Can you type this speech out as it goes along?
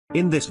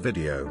In this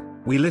video,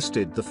 we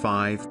listed the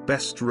 5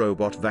 best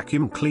robot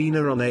vacuum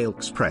cleaner on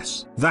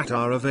AliExpress that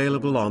are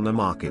available on the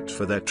market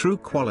for their true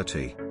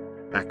quality.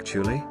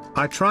 Actually,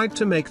 I tried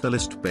to make the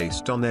list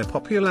based on their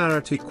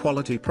popularity,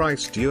 quality,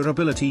 price,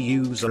 durability,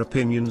 user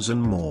opinions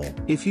and more.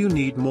 If you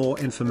need more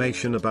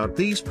information about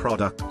these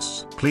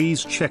products,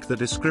 please check the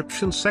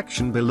description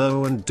section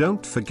below and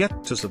don't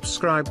forget to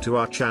subscribe to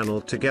our channel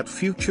to get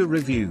future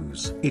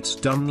reviews. It's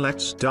done,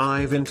 let's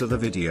dive into the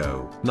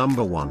video.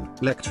 Number 1.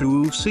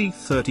 Lectroo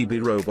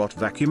C30B Robot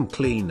Vacuum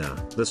Cleaner.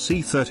 The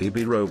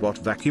C30B Robot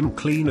Vacuum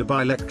Cleaner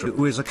by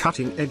Lectroo is a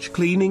cutting-edge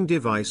cleaning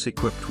device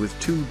equipped with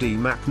 2D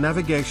map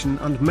navigation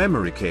and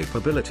memory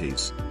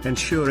capabilities,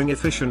 ensuring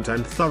efficient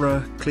and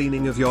thorough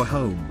cleaning of your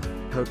home,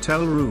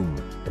 hotel room,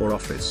 or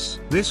office.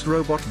 This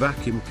robot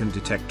vacuum can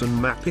detect and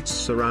map its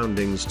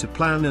surroundings to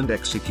plan and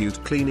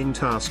execute cleaning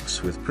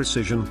tasks with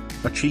precision,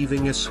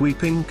 achieving a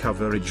sweeping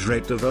coverage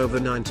rate of over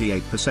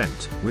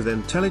 98%. With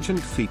intelligent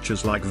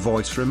features like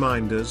voice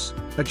reminders,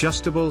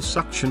 adjustable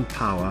suction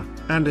power,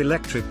 and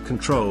electric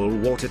control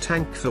water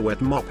tank for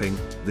wet mopping,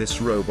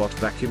 this robot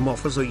vacuum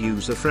offers a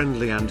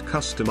user-friendly and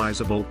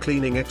customizable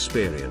cleaning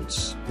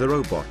experience. The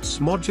robot's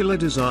modular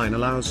design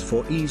allows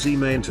for easy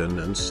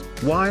maintenance,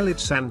 while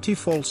its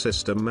anti-fall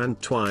system and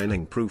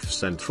twining-proof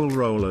central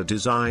roller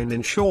design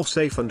ensure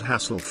safe and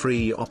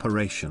hassle-free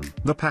operation.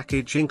 The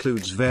package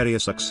includes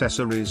various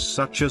accessories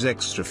such as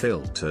extra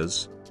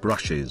filters,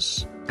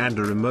 brushes, and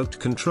a remote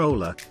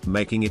controller,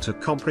 making it a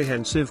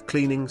comprehensive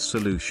cleaning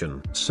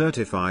solution.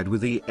 Certified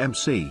with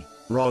EMC,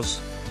 RoHS,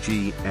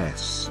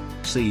 GS,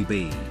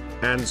 CB,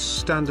 and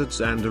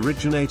standards and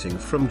originating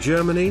from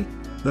Germany,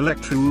 the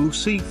Lectroo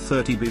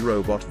C30B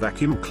Robot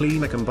Vacuum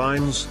Cleaner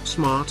combines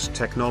smart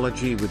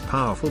technology with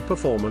powerful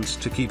performance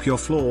to keep your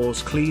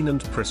floors clean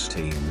and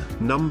pristine.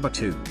 Number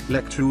 2.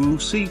 Lectroo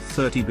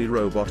C30B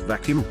Robot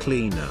Vacuum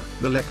Cleaner.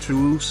 The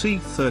Lectroo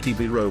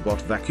C30B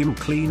Robot Vacuum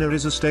Cleaner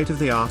is a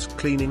state-of-the-art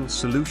cleaning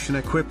solution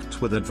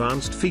equipped with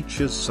advanced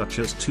features such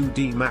as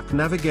 2D map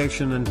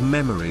navigation and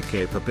memory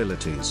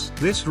capabilities.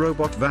 This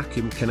robot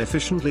vacuum can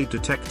efficiently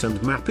detect and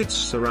map its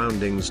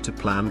surroundings to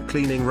plan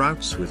cleaning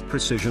routes with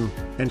precision,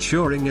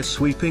 ensuring a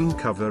sweeping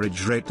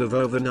coverage rate of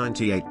over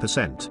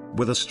 98%.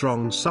 With a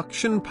strong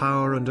suction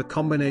power and a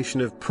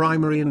combination of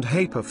primary and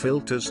HEPA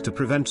filters to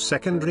prevent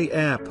secondary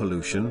air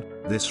pollution,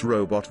 this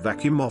robot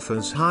vacuum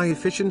offers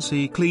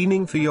high-efficiency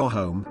cleaning for your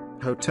home,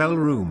 hotel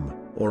room,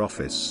 or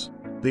office.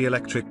 The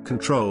electric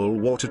control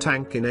water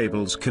tank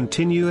enables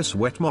continuous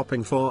wet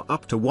mopping for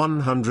up to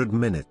 100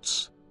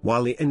 minutes.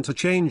 While the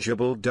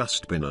interchangeable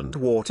dustbin and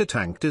water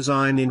tank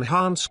design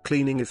enhance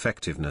cleaning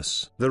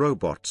effectiveness. The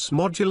robot's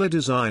modular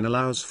design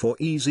allows for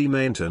easy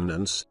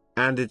maintenance,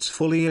 and its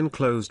fully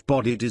enclosed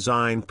body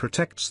design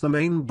protects the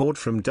main board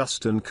from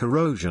dust and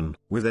corrosion.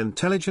 With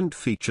intelligent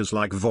features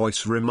like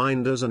voice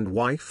reminders and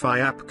Wi-Fi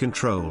app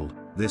control,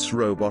 this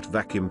robot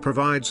vacuum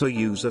provides a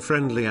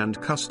user-friendly and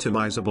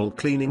customizable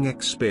cleaning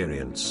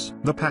experience.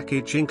 The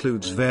package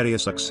includes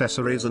various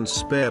accessories and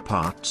spare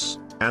parts,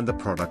 and the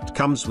product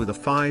comes with a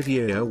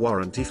 5-year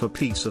warranty for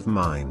peace of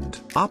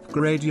mind.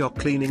 Upgrade your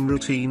cleaning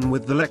routine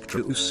with the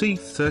Lectroo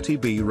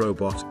C30B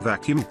Robot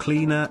Vacuum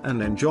Cleaner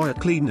and enjoy a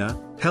cleaner,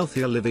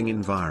 healthier living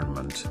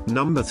environment.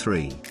 Number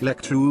 3.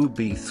 Lectroo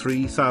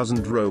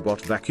B3000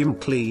 Robot Vacuum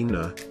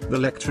Cleaner. The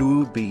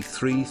Lectroo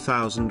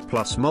B3000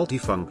 Plus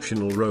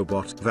multifunctional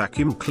robot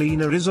vacuum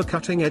cleaner is a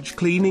cutting-edge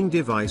cleaning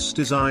device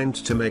designed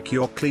to make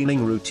your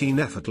cleaning routine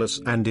effortless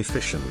and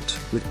efficient.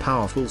 With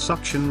powerful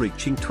suction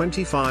reaching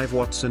 25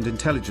 watts and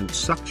intelligent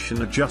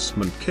suction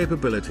adjustment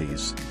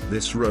capabilities,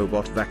 this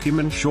robot vacuum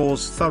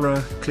ensures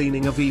thorough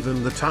cleaning of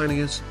even the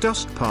tiniest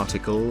dust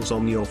particles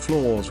on your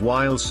floors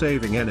while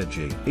saving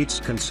energy. Its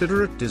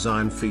considerate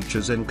design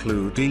features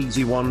include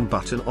easy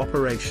one-button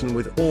operation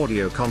with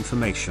audio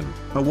confirmation,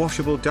 a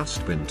washable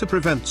dustbin to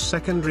prevent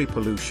secondary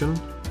pollution,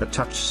 a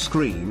touch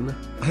screen,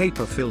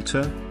 HEPA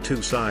filter,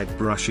 2-side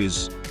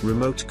brushes,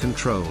 remote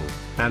control,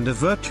 and a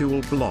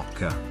virtual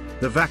blocker.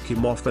 The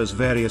vacuum offers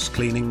various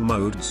cleaning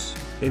modes,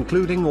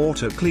 including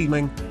auto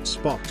cleaning,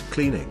 spot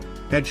cleaning,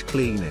 edge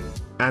cleaning,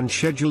 and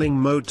scheduling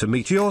mode to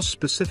meet your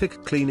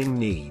specific cleaning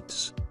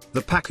needs.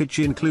 The package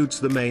includes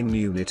the main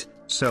unit,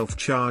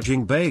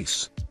 self-charging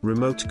base,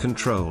 remote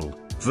control,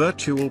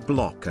 virtual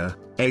blocker,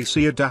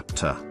 AC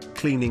adapter,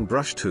 cleaning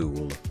brush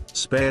tool,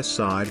 spare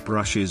side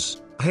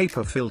brushes,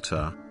 HEPA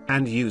filter,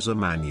 and user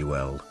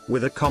manual.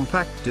 With a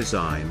compact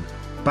design,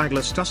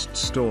 bagless dust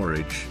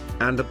storage,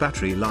 and a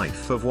battery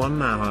life of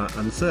 1 hour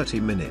and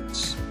 30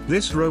 minutes,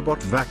 this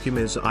robot vacuum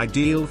is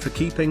ideal for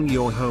keeping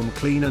your home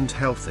clean and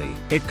healthy.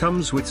 It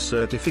comes with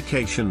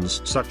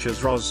certifications such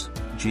as RoHS,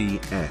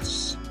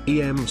 GS,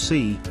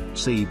 EMC,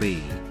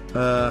 CB,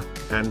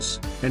 and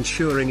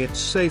ensuring its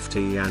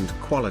safety and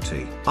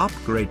quality.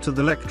 Upgrade to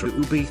the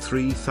Lectroo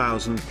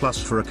B3000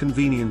 Plus for a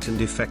convenient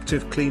and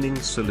effective cleaning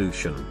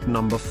solution.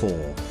 Number 4.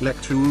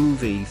 Lectroo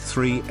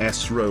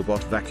V3S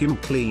Robot Vacuum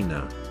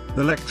Cleaner.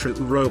 The electric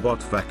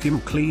robot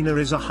vacuum cleaner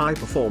is a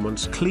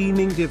high-performance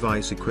cleaning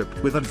device equipped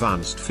with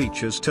advanced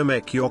features to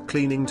make your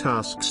cleaning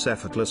tasks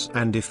effortless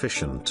and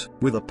efficient.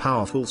 With a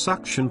powerful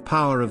suction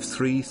power of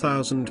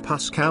 3000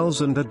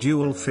 pascals and a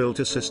dual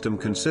filter system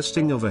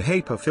consisting of a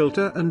HEPA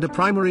filter and a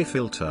primary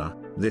filter,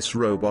 this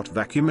robot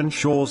vacuum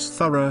ensures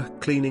thorough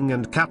cleaning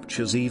and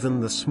captures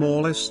even the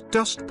smallest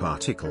dust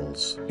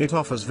particles. It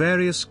offers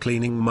various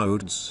cleaning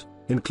modes,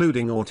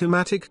 including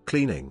automatic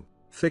cleaning,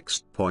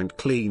 fixed point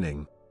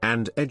cleaning,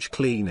 and edge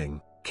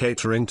cleaning,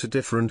 catering to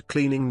different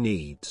cleaning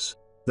needs.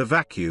 The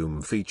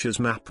vacuum features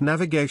map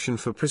navigation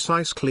for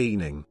precise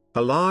cleaning,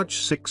 a large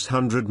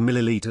 600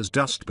 ml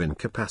dustbin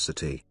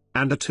capacity,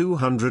 and a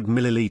 200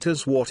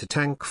 ml water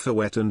tank for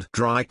wet and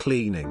dry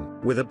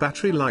cleaning. With a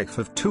battery life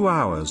of 2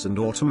 hours and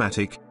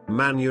automatic,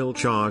 manual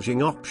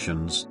charging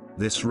options,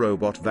 this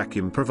robot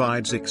vacuum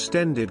provides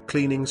extended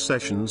cleaning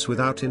sessions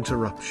without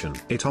interruption.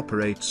 It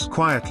operates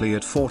quietly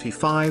at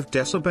 45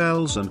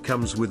 decibels and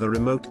comes with a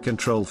remote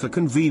control for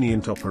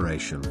convenient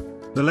operation.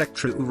 The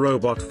electric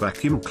robot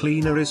vacuum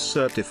cleaner is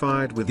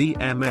certified with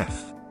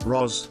EMF,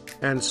 RoHS,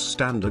 and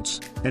standards,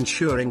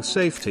 ensuring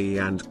safety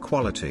and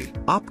quality.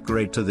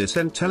 Upgrade to this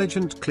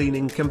intelligent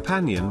cleaning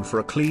companion for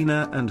a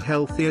cleaner and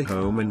healthier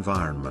home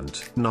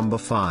environment. Number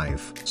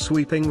 5.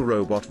 Sweeping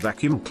Robot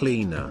Vacuum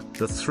Cleaner.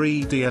 The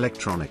 3D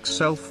electronic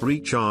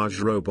self-recharge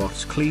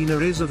robot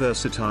cleaner is a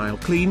versatile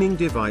cleaning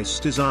device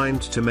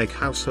designed to make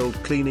household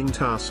cleaning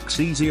tasks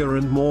easier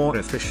and more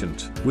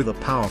efficient. With a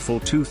powerful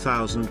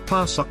 2000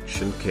 PA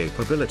suction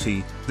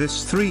capability,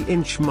 this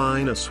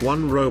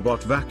 3-inch-1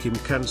 robot vacuum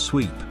can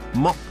sweep,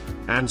 mop,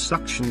 and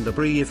suction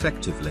debris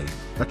effectively,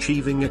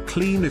 achieving a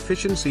clean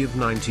efficiency of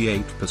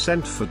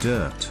 98% for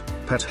dirt,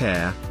 pet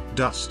hair,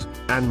 dust,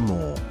 and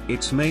more.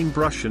 Its main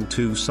brush and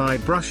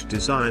two-side brush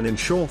design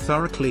ensure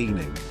thorough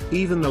cleaning,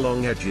 even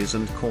along edges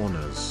and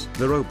corners.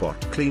 The robot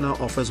cleaner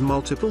offers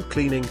multiple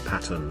cleaning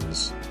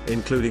patterns,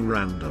 including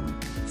random,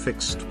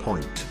 fixed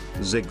point,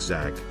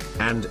 zigzag,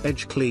 and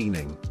edge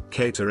cleaning,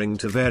 catering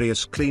to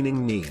various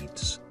cleaning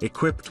needs.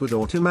 Equipped with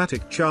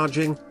automatic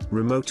charging,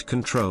 remote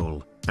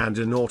control, and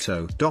an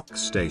auto dock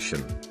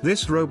station,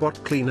 this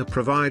robot cleaner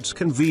provides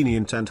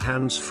convenient and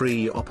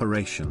hands-free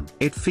operation.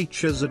 It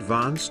features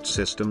advanced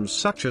systems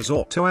such as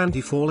auto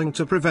anti-falling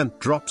to prevent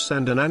drops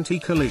and an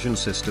anti-collision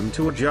system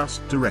to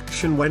adjust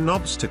direction when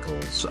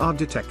obstacles are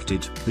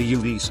detected. The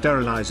UV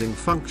sterilizing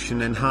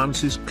function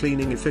enhances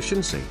cleaning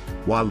efficiency,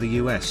 while the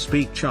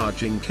USB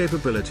charging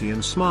capability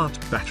and smart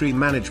battery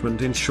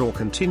management ensure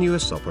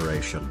continuous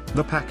operation.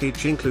 The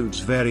package includes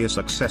various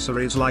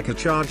accessories like a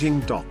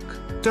charging dock,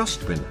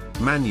 dustbin,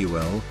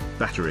 manual,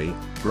 battery,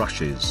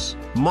 brushes,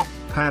 mop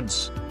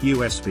pads,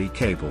 USB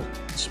cable,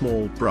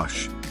 small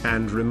brush,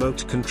 and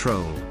remote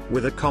control.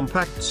 With a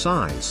compact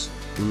size,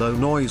 low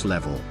noise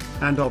level,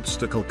 and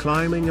obstacle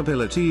climbing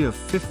ability of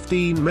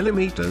 15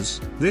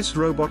 mm, this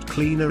robot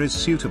cleaner is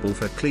suitable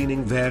for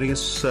cleaning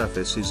various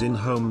surfaces in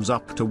homes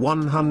up to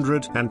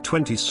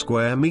 120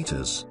 square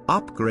meters.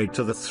 Upgrade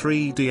to the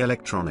 3D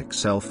electronic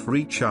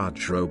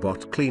self-recharge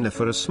robot cleaner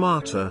for a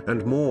smarter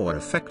and more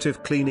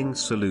effective cleaning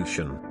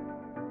solution.